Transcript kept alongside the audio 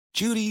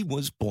Judy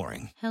was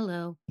boring.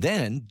 Hello.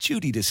 Then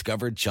Judy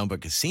discovered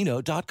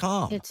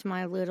ChumbaCasino.com. It's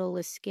my little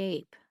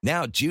escape.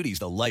 Now Judy's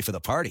the life of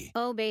the party.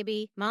 Oh,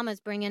 baby, mama's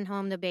bringing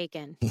home the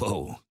bacon.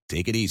 Whoa,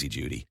 take it easy,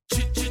 Judy.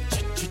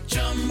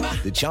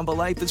 The Chumba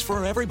life is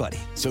for everybody.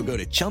 So go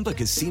to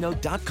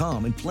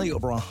ChumbaCasino.com and play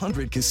over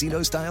 100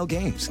 casino-style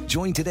games.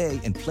 Join today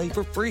and play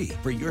for free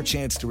for your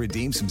chance to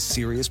redeem some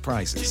serious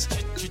prizes.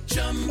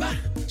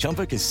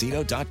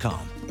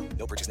 ChumbaCasino.com.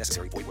 No purchase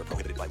necessary. Void where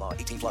prohibited by law.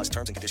 18 plus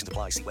terms and conditions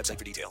apply. See website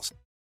for details.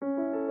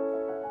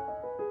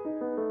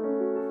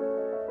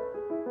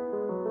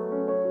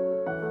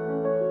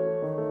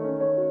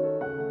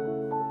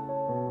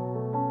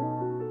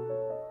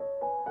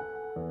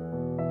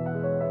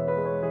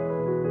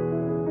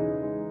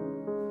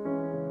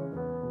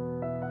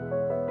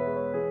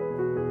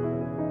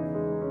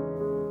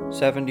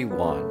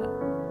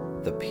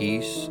 The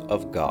Peace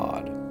of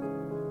God.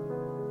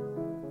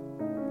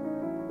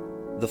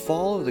 The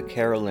fall of the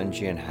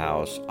Carolingian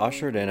house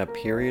ushered in a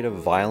period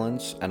of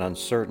violence and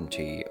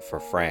uncertainty for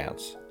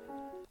France.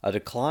 A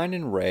decline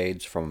in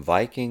raids from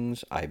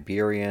Vikings,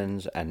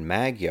 Iberians, and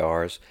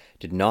Magyars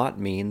did not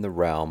mean the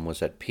realm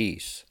was at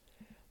peace.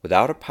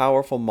 Without a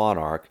powerful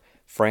monarch,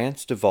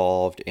 France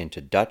devolved into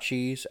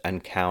duchies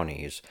and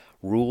counties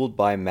ruled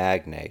by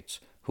magnates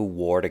who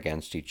warred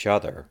against each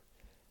other.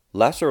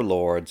 Lesser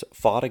lords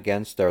fought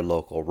against their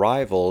local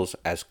rivals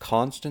as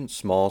constant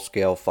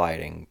small-scale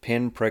fighting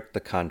pinpricked the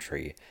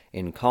country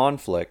in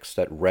conflicts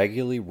that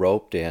regularly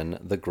roped in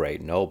the great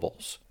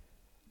nobles.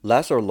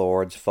 Lesser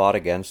lords fought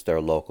against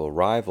their local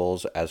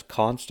rivals as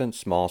constant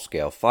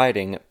small-scale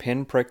fighting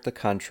pinpricked the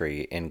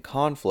country in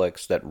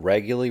conflicts that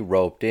regularly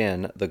roped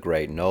in the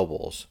great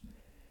nobles.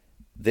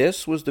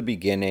 This was the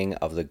beginning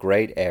of the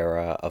great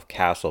era of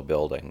castle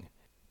building.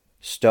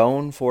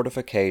 Stone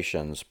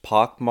fortifications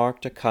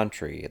pockmarked a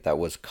country that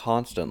was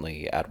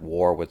constantly at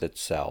war with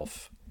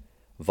itself.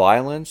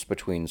 Violence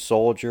between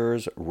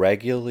soldiers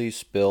regularly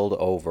spilled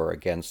over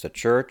against the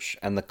church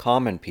and the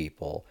common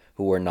people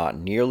who were not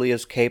nearly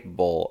as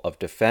capable of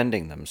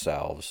defending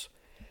themselves.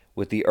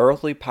 With the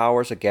earthly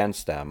powers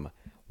against them,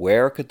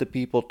 where could the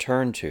people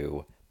turn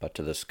to but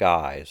to the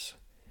skies?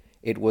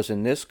 It was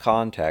in this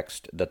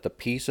context that the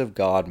Peace of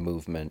God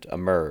movement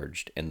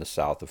emerged in the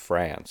south of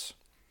France.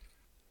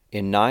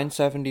 In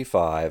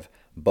 975,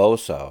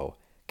 Boso,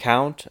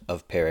 Count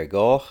of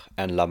Périgord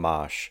and La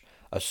Marche,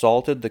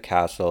 assaulted the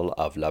castle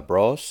of La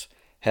Brosse,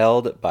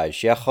 held by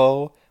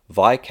Géraud,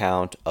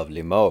 Viscount of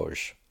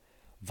Limoges.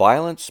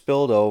 Violence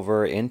spilled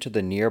over into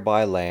the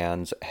nearby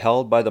lands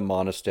held by the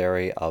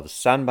monastery of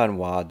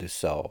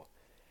Saint-Benoît-du-Sault.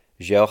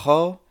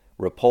 Géraud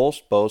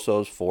repulsed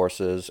Boso's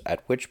forces,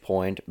 at which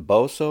point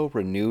Boso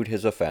renewed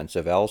his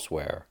offensive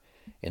elsewhere.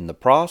 In the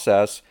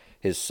process,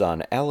 his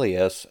son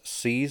Elias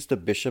seized the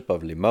Bishop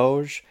of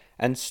Limoges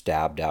and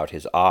stabbed out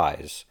his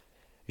eyes.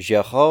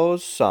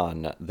 Géraud's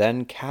son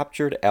then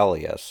captured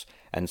Elias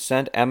and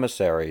sent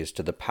emissaries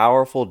to the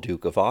powerful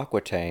Duke of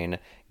Aquitaine,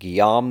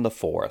 Guillaume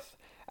IV,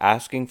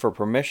 asking for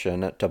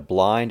permission to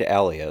blind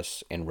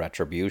Elias in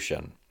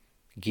retribution.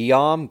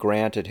 Guillaume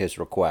granted his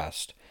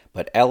request,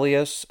 but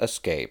Elias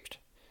escaped.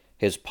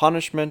 His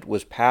punishment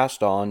was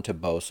passed on to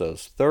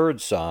Boso's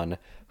third son,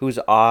 whose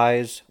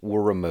eyes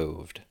were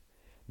removed.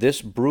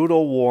 This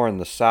brutal war in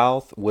the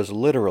south was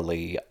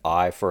literally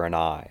eye for an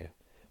eye.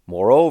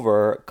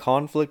 Moreover,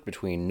 conflict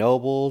between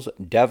nobles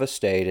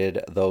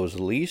devastated those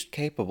least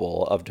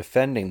capable of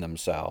defending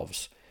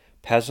themselves,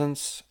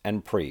 peasants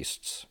and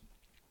priests.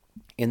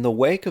 In the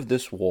wake of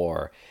this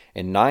war,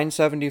 in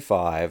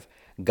 975,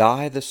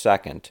 Guy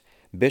II,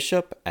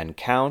 Bishop and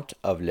Count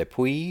of Le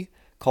Puy,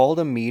 called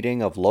a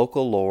meeting of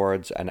local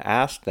lords and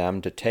asked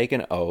them to take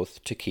an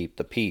oath to keep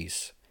the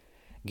peace.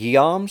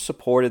 Guillaume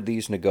supported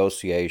these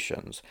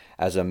negotiations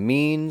as a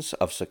means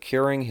of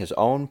securing his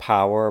own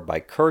power by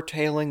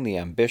curtailing the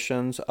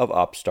ambitions of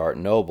upstart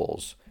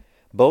nobles.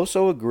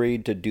 Boso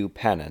agreed to do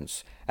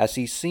penance, as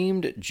he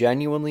seemed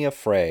genuinely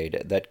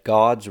afraid that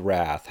God's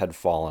wrath had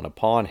fallen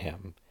upon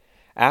him.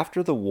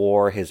 After the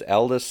war, his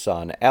eldest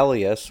son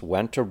Elias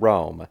went to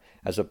Rome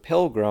as a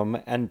pilgrim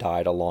and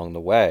died along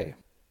the way.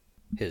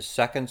 His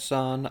second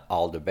son,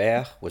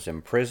 Aldebert, was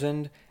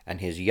imprisoned, and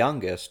his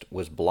youngest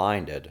was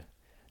blinded.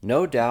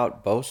 No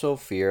doubt Boso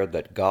feared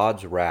that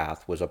God's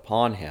wrath was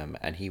upon him,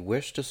 and he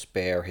wished to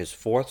spare his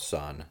fourth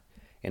son.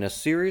 In a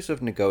series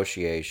of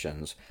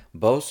negotiations,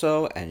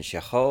 Boso and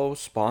Géraud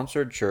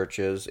sponsored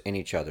churches in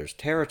each other's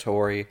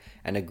territory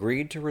and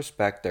agreed to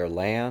respect their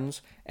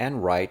lands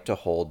and right to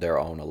hold their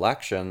own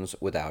elections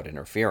without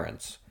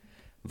interference.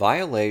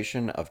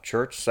 Violation of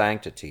church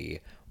sanctity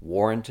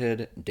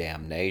warranted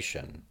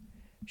damnation.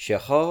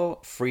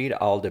 Géraud freed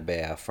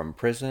Aldebert from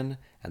prison,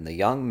 and the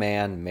young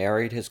man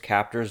married his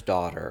captor's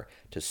daughter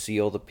to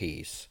seal the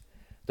peace.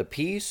 The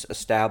peace,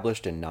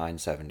 established in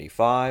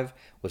 975,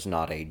 was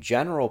not a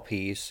general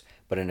peace,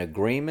 but an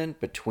agreement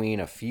between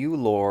a few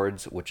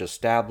lords which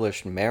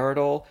established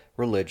marital,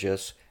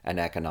 religious, and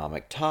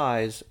economic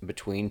ties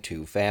between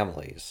two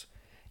families.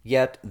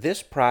 Yet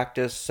this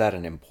practice set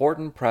an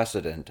important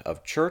precedent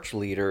of church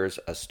leaders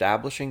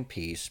establishing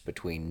peace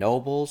between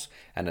nobles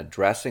and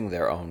addressing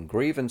their own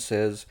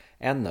grievances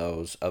and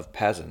those of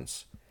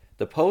peasants.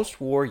 The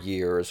post-war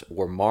years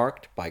were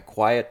marked by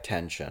quiet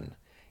tension.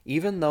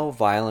 Even though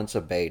violence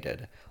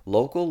abated,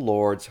 local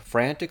lords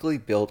frantically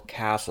built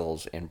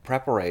castles in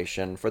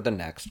preparation for the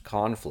next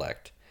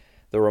conflict.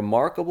 The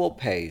remarkable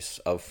pace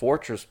of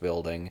fortress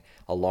building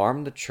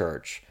alarmed the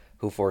church,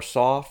 who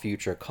foresaw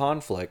future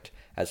conflict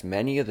as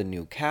many of the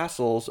new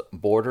castles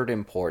bordered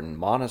important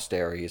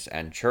monasteries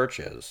and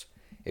churches.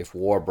 If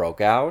war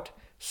broke out,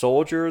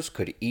 soldiers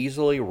could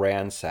easily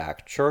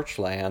ransack church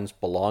lands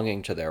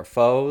belonging to their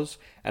foes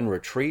and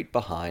retreat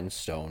behind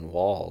stone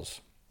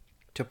walls.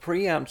 To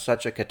preempt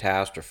such a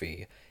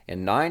catastrophe,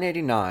 in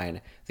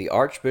 989, the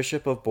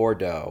Archbishop of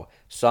Bordeaux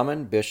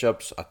summoned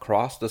bishops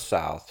across the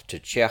south to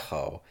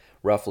Tchecho,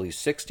 roughly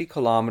 60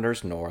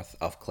 kilometers north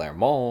of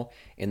Clermont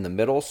in the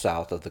middle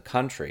south of the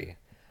country.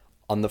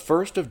 On the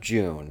 1st of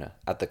June,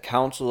 at the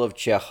Council of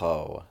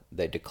Tchecho,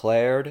 they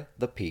declared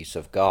the peace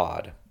of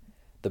God.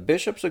 The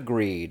bishops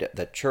agreed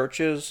that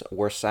churches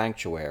were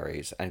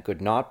sanctuaries and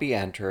could not be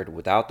entered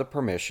without the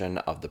permission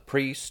of the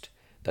priest,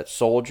 that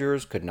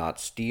soldiers could not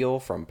steal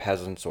from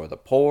peasants or the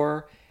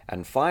poor,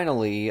 and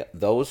finally,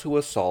 those who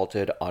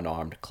assaulted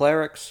unarmed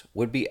clerics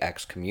would be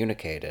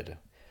excommunicated.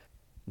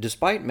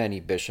 Despite many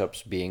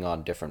bishops being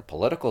on different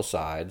political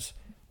sides,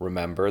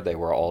 remember they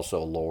were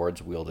also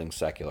lords wielding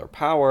secular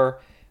power,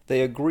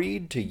 they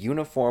agreed to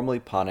uniformly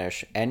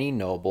punish any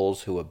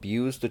nobles who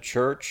abused the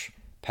church,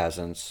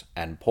 peasants,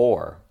 and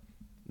poor.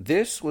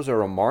 This was a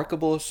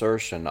remarkable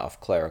assertion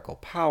of clerical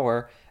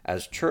power,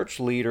 as church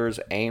leaders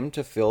aimed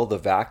to fill the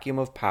vacuum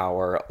of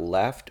power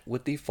left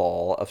with the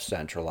fall of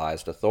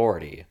centralized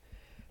authority.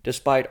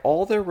 Despite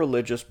all their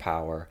religious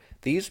power,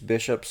 these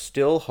bishops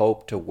still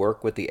hoped to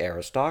work with the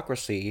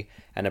aristocracy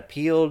and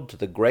appealed to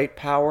the great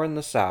power in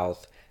the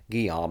south,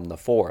 Guillaume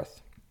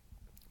IV.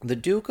 The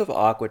Duke of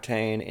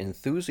Aquitaine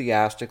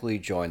enthusiastically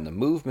joined the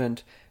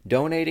movement,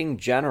 donating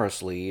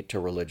generously to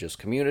religious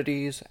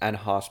communities and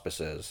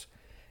hospices.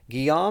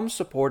 Guillaume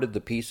supported the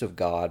peace of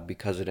God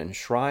because it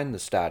enshrined the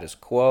status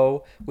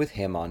quo with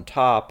him on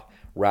top,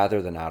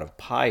 rather than out of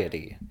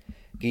piety.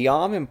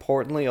 Guillaume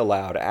importantly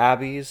allowed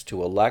abbeys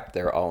to elect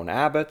their own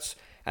abbots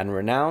and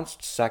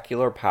renounced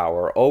secular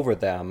power over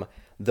them,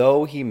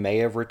 though he may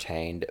have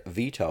retained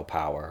veto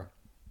power.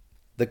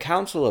 The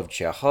Council of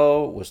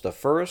Tchecho was the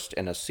first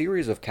in a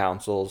series of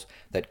councils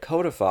that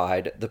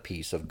codified the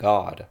peace of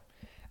God.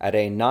 At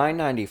a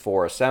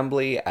 994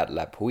 assembly at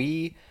Le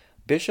Puy,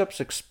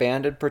 bishops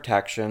expanded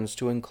protections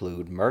to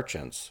include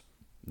merchants.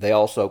 They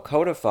also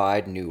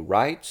codified new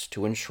rights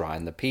to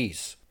enshrine the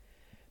peace.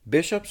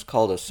 Bishops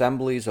called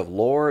assemblies of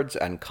lords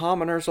and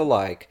commoners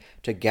alike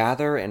to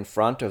gather in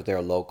front of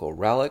their local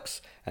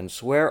relics and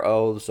swear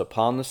oaths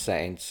upon the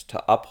saints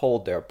to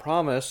uphold their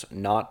promise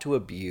not to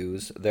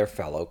abuse their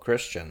fellow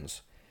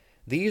Christians.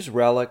 These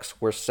relics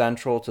were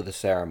central to the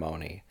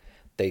ceremony.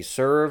 They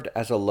served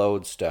as a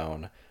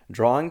lodestone,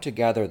 drawing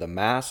together the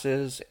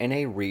masses in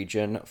a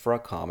region for a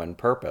common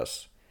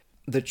purpose.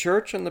 The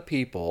church and the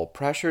people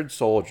pressured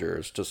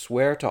soldiers to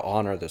swear to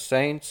honor the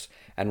saints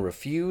and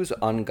refuse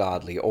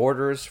ungodly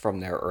orders from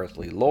their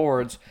earthly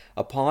lords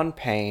upon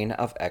pain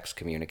of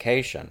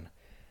excommunication.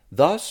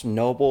 Thus,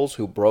 nobles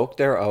who broke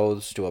their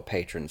oaths to a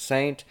patron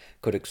saint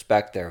could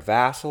expect their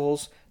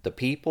vassals, the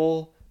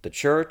people, the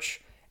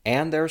church,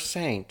 and their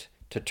saint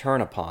to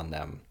turn upon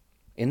them.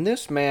 In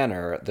this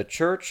manner, the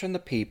church and the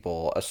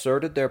people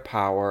asserted their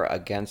power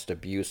against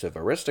abusive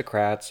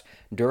aristocrats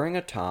during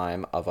a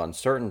time of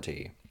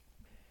uncertainty.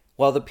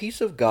 While the peace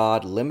of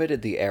God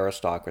limited the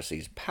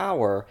aristocracy's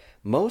power,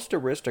 most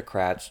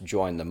aristocrats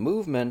joined the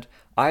movement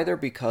either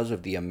because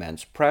of the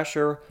immense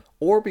pressure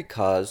or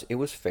because it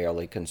was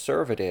fairly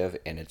conservative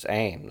in its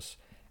aims.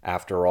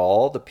 After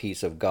all, the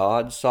peace of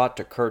God sought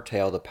to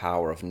curtail the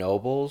power of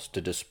nobles to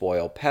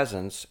despoil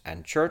peasants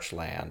and church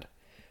land.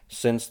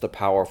 Since the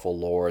powerful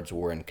lords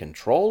were in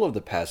control of the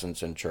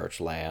peasants and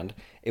church land,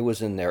 it was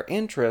in their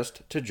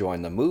interest to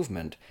join the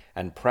movement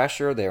and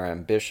pressure their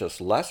ambitious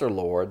lesser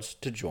lords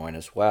to join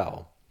as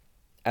well.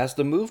 As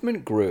the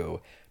movement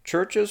grew,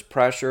 churches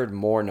pressured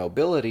more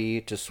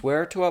nobility to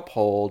swear to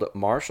uphold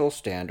martial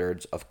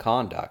standards of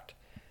conduct.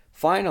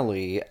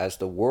 Finally, as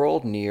the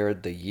world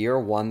neared the year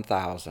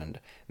 1000,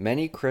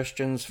 many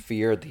Christians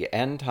feared the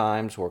end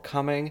times were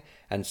coming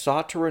and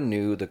sought to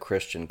renew the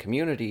Christian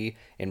community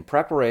in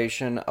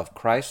preparation of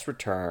Christ's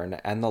return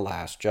and the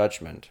Last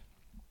Judgment.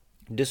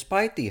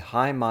 Despite the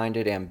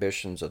high-minded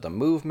ambitions of the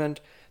movement,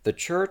 the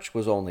Church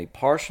was only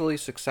partially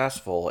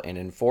successful in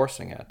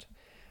enforcing it.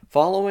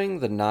 Following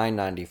the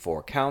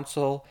 994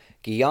 Council,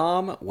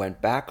 Guillaume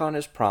went back on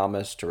his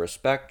promise to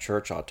respect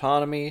church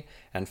autonomy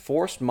and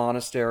forced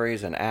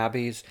monasteries and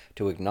abbeys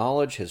to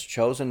acknowledge his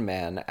chosen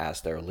men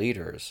as their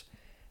leaders.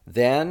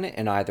 Then,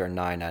 in either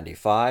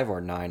 995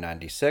 or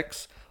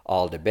 996,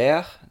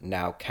 Aldebert,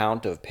 now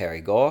Count of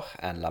Périgord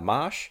and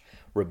Lamache,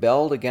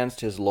 rebelled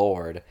against his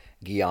lord,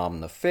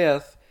 Guillaume V,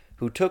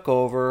 who took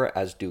over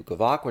as Duke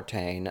of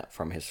Aquitaine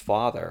from his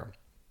father.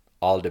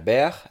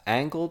 Aldebert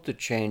angled to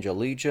change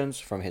allegiance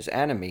from his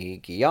enemy,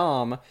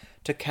 Guillaume,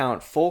 to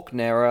Count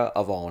Fulk-Nerra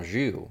of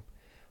Anjou.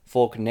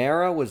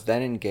 Fulk-Nerra was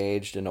then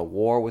engaged in a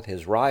war with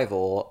his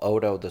rival,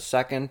 Odo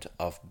II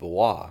of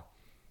Blois.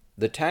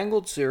 The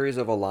tangled series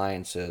of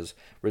alliances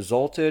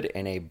resulted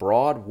in a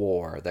broad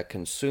war that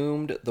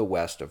consumed the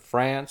west of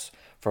France,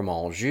 from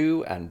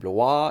Anjou and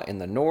Blois in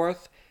the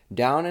north,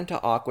 down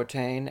into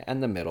Aquitaine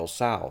and the middle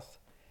south.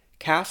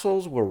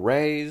 Castles were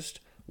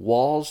razed,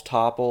 walls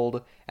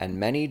toppled, and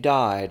many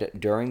died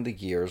during the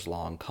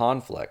years-long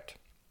conflict.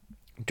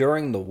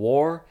 During the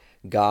war,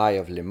 Guy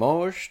of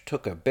Limoges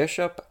took a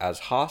bishop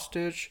as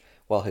hostage,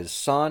 while his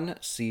son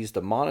seized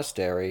the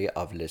monastery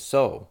of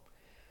Lisieux.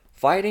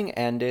 Fighting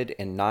ended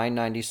in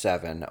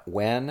 997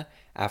 when,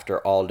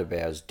 after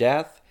Aldebert's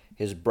death,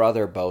 his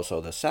brother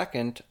Boso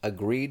II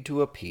agreed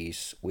to a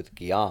peace with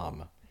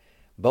Guillaume.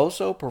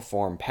 Boso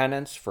performed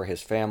penance for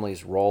his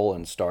family's role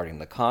in starting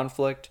the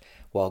conflict,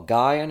 while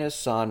Guy and his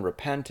son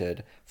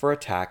repented for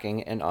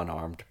attacking an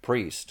unarmed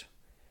priest.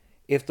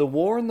 If the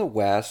war in the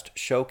West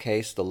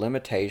showcased the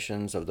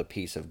limitations of the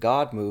Peace of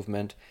God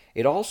movement,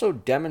 it also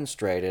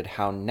demonstrated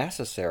how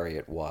necessary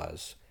it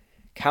was.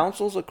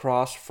 Councils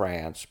across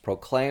France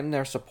proclaimed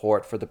their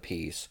support for the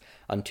peace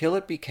until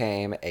it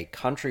became a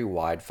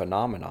countrywide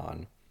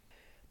phenomenon.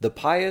 The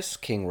pious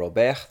King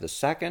Robert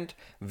II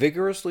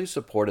vigorously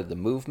supported the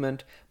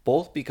movement,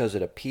 both because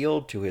it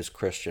appealed to his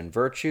Christian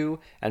virtue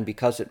and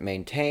because it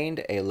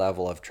maintained a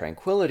level of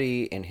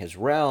tranquility in his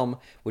realm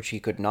which he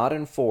could not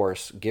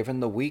enforce given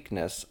the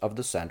weakness of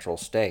the central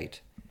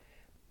state.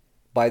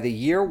 By the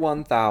year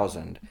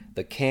 1000,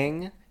 the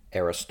king,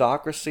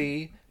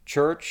 aristocracy,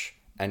 church,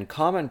 and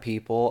common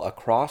people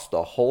across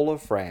the whole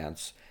of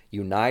France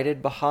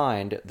united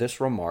behind this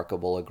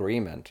remarkable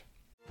agreement.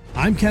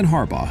 I'm Ken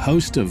Harbaugh,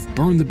 host of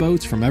Burn the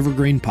Boats from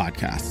Evergreen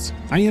Podcasts.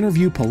 I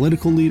interview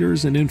political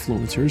leaders and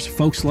influencers,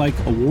 folks like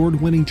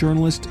award-winning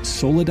journalist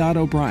Soledad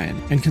O'Brien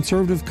and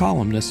conservative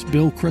columnist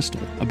Bill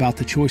Kristol, about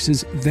the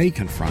choices they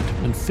confront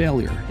when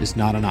failure is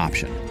not an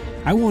option.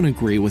 I won't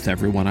agree with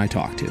everyone I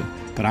talk to,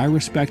 but I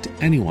respect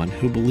anyone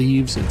who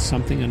believes in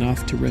something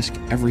enough to risk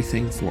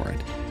everything for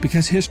it,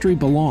 because history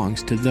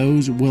belongs to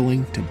those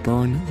willing to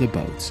burn the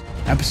boats.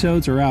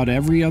 Episodes are out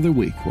every other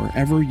week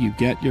wherever you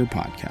get your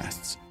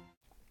podcasts.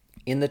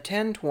 In the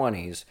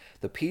 1020s,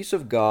 the peace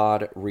of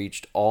God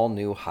reached all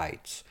new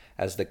heights,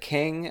 as the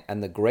king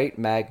and the great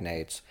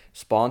magnates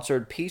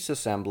sponsored peace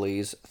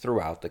assemblies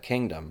throughout the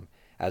kingdom,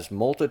 as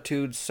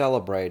multitudes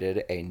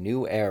celebrated a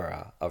new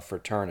era of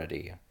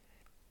fraternity.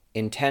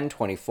 In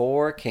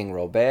 1024, King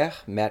Robert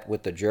met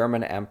with the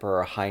German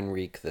Emperor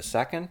Heinrich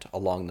II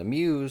along the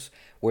Meuse,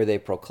 where they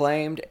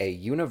proclaimed a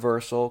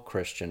universal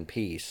Christian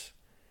peace.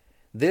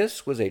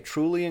 This was a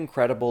truly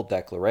incredible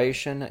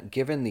declaration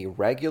given the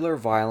regular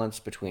violence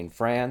between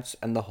France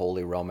and the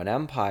Holy Roman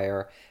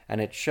Empire, and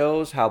it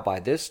shows how by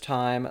this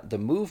time the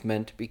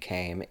movement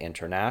became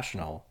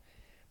international.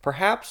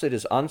 Perhaps it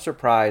is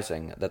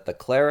unsurprising that the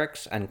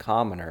clerics and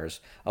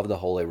commoners of the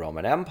Holy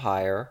Roman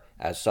Empire,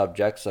 as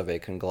subjects of a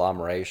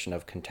conglomeration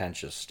of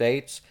contentious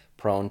states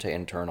prone to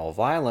internal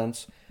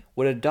violence,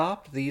 would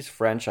adopt these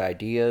French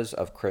ideas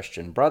of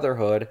Christian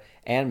brotherhood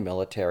and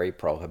military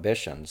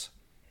prohibitions.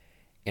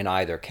 In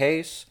either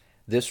case,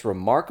 this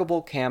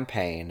remarkable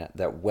campaign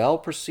that well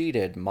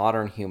preceded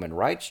modern human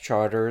rights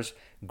charters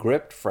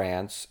gripped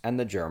France and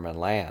the German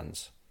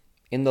lands.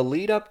 In the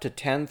lead-up to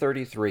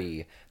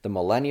 1033, the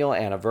millennial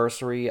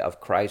anniversary of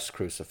Christ's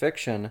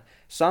crucifixion,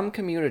 some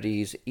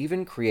communities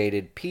even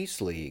created peace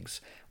leagues,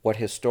 what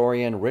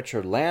historian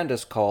Richard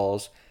Landis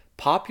calls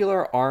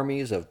popular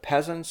armies of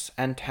peasants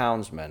and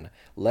townsmen,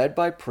 led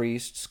by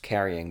priests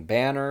carrying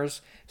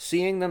banners,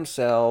 seeing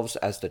themselves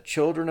as the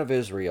children of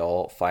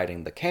Israel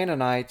fighting the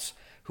Canaanites,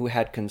 who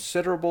had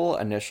considerable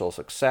initial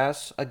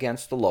success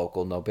against the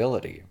local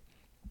nobility.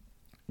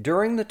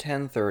 During the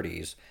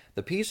 1030s,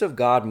 the Peace of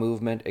God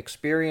movement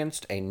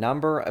experienced a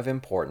number of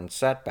important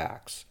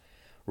setbacks.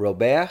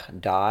 Robert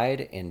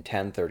died in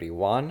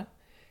 1031.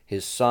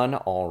 His son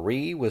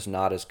Henri was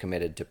not as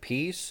committed to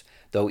peace,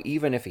 though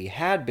even if he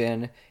had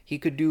been, he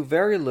could do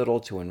very little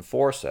to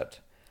enforce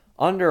it.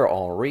 Under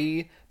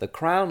Henri, the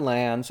crown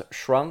lands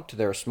shrunk to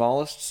their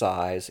smallest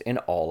size in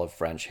all of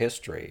French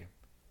history.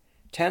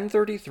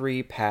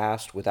 1033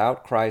 passed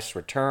without Christ's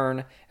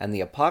return, and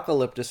the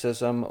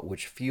apocalypticism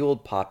which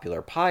fueled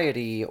popular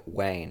piety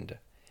waned.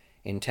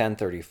 In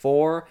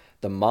 1034,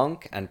 the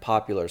monk and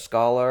popular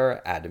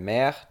scholar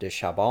Adhémar de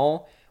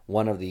Chabon,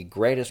 one of the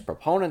greatest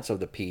proponents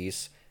of the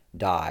peace,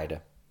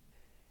 died.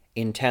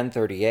 In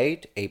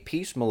 1038, a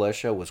peace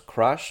militia was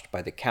crushed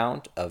by the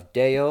Count of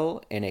Deo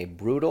in a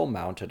brutal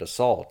mounted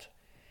assault.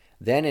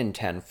 Then in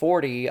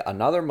 1040,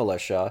 another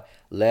militia,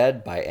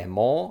 led by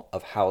Aymon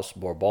of House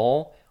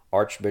Bourbon,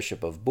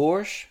 Archbishop of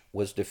Bourges,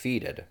 was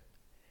defeated.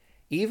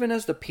 Even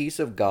as the peace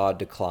of God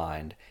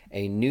declined,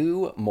 a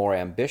new, more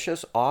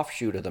ambitious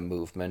offshoot of the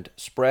movement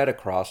spread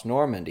across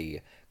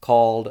Normandy,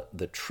 called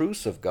the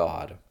Truce of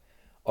God.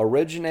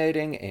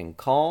 Originating in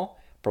Caen,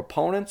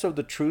 proponents of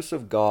the Truce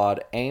of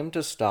God aimed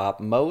to stop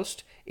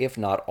most, if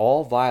not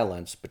all,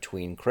 violence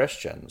between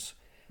Christians.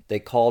 They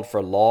called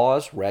for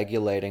laws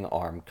regulating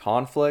armed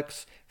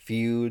conflicts,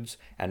 feuds,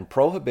 and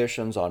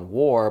prohibitions on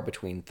war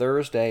between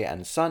Thursday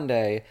and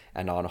Sunday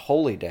and on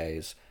holy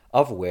days,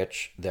 of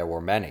which there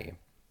were many.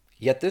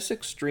 Yet this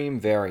extreme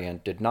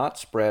variant did not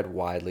spread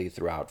widely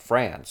throughout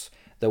France,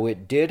 though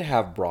it did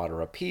have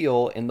broader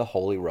appeal in the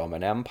Holy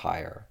Roman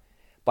Empire.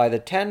 By the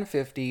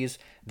 1050s,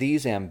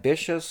 these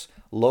ambitious,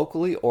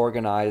 locally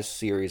organized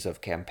series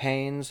of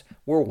campaigns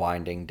were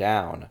winding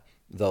down,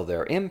 though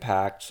their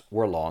impacts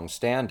were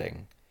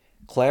long-standing.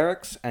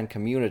 Clerics and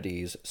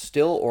communities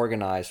still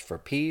organized for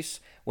peace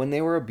when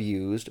they were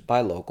abused by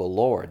local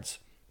lords.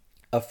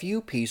 A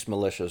few peace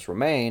militias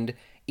remained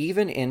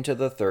even into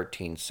the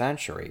 13th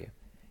century.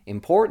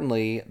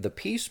 Importantly, the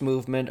peace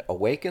movement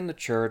awakened the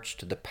Church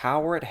to the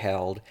power it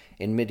held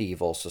in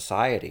medieval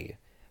society.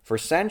 For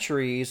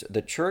centuries,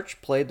 the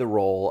Church played the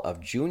role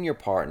of junior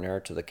partner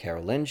to the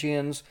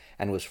Carolingians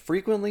and was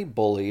frequently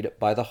bullied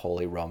by the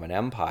Holy Roman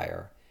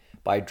Empire.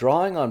 By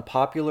drawing on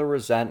popular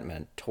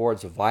resentment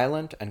towards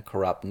violent and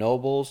corrupt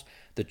nobles,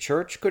 the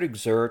Church could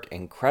exert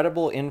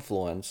incredible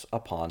influence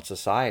upon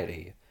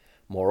society.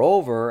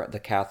 Moreover, the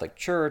Catholic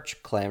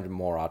Church claimed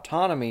more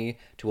autonomy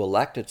to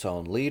elect its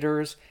own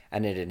leaders,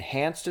 and it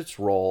enhanced its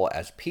role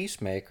as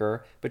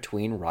peacemaker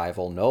between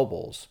rival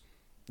nobles.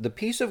 The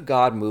Peace of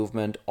God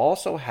movement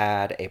also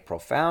had a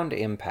profound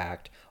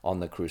impact on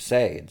the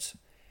Crusades.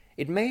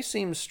 It may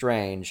seem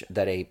strange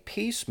that a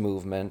peace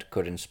movement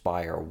could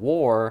inspire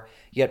war,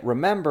 yet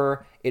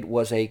remember, it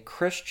was a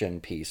Christian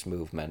peace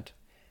movement.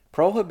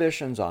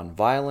 Prohibitions on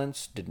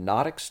violence did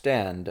not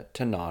extend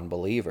to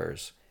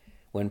non-believers.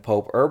 When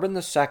Pope Urban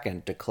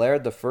II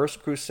declared the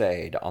First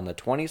Crusade on the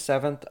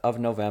 27th of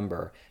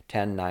November,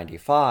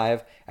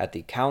 1095, at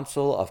the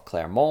Council of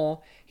Clermont,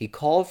 he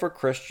called for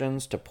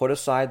Christians to put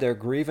aside their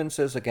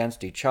grievances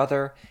against each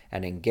other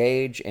and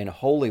engage in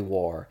holy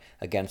war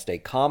against a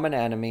common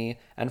enemy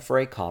and for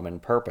a common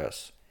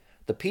purpose.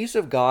 The Peace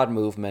of God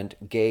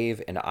movement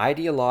gave an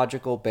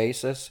ideological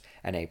basis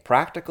and a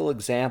practical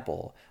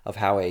example of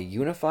how a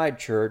unified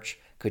church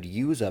could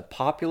use a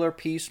popular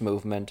peace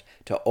movement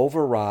to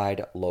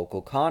override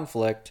local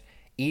conflict,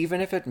 even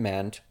if it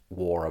meant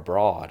war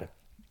abroad.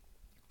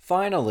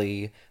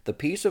 Finally, the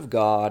Peace of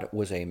God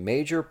was a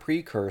major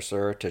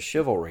precursor to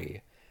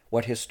chivalry.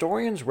 What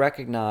historians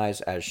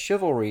recognize as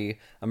chivalry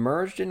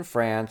emerged in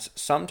France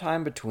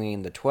sometime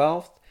between the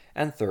 12th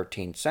and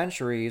 13th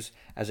centuries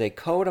as a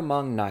code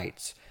among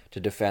knights to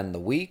defend the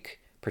weak,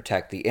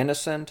 protect the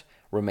innocent,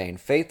 remain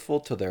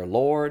faithful to their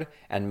lord,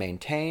 and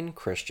maintain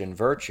Christian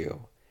virtue.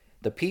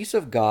 The Peace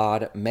of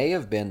God may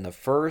have been the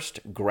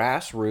first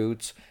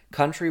grassroots,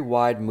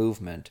 countrywide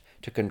movement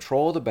to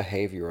control the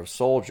behavior of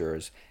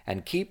soldiers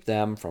and keep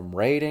them from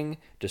raiding,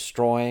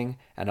 destroying,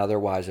 and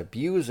otherwise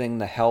abusing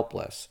the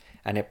helpless,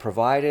 and it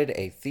provided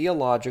a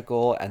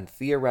theological and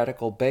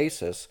theoretical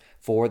basis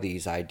for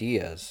these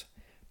ideas.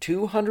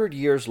 200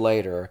 years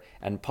later,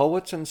 and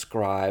poets and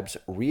scribes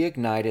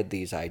reignited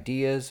these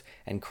ideas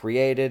and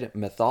created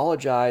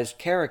mythologized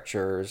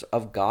caricatures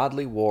of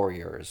godly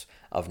warriors,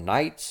 of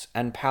knights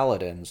and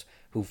paladins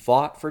who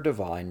fought for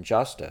divine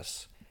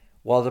justice.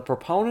 While the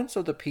proponents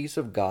of the peace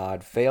of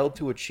God failed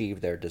to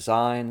achieve their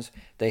designs,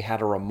 they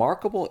had a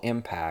remarkable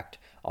impact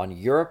on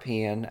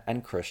European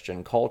and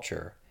Christian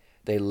culture.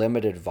 They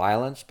limited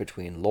violence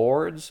between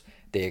lords,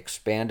 they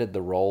expanded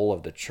the role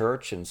of the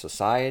church in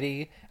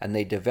society, and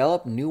they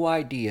developed new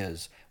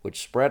ideas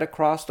which spread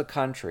across the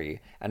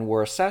country and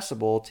were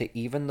accessible to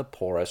even the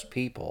poorest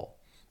people.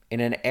 In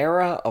an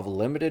era of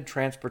limited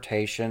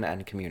transportation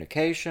and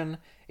communication,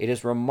 it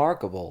is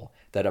remarkable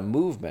that a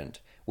movement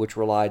which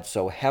relied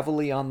so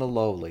heavily on the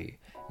lowly,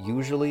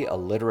 usually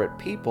illiterate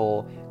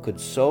people, could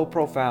so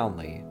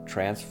profoundly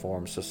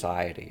transform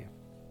society.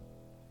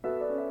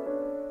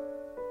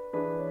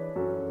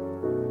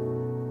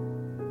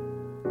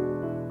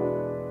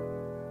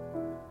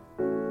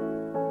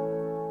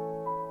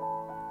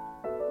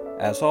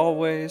 As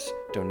always,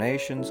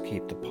 donations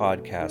keep the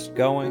podcast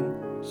going,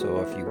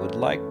 so if you would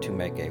like to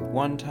make a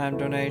one-time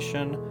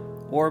donation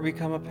or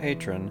become a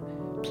patron,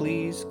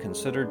 please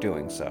consider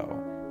doing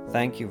so.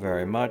 Thank you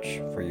very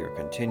much for your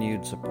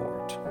continued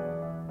support.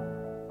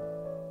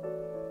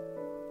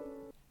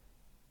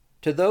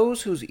 To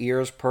those whose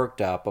ears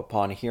perked up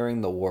upon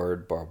hearing the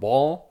word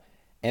Bourbon,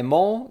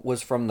 Aimon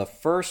was from the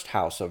first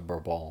house of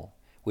Bourbon,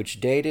 which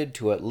dated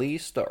to at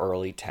least the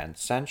early 10th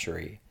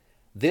century.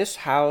 This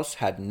house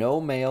had no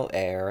male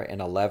heir in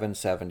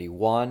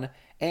 1171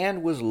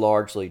 and was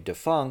largely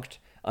defunct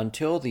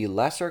until the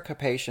lesser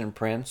Capetian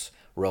prince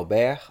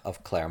Robert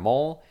of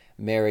Clermont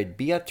married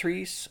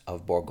Beatrice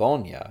of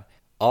Bourgogne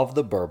of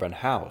the Bourbon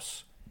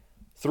house.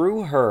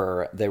 Through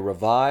her, they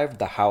revived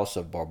the House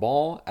of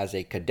Bourbon as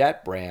a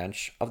cadet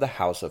branch of the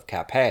House of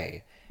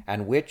Capet,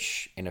 and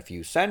which, in a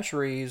few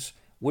centuries,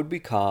 would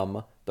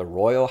become the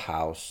Royal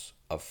House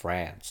of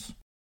France.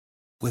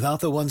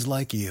 Without the ones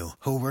like you,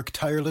 who work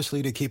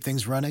tirelessly to keep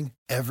things running,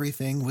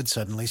 everything would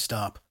suddenly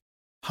stop.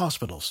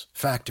 Hospitals,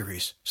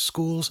 factories,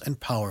 schools, and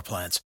power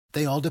plants,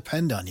 they all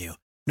depend on you.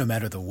 No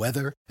matter the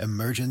weather,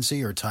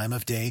 emergency, or time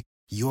of day,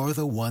 you're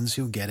the ones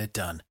who get it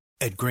done.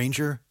 At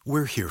Grainger,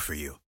 we're here for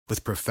you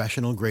with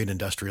professional-grade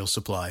industrial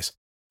supplies.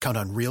 Count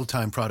on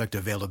real-time product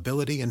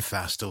availability and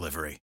fast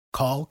delivery.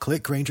 Call,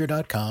 click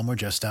Grainger.com, or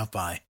just stop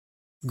by.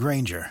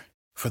 Grainger,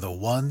 for the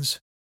ones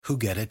who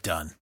get it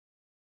done.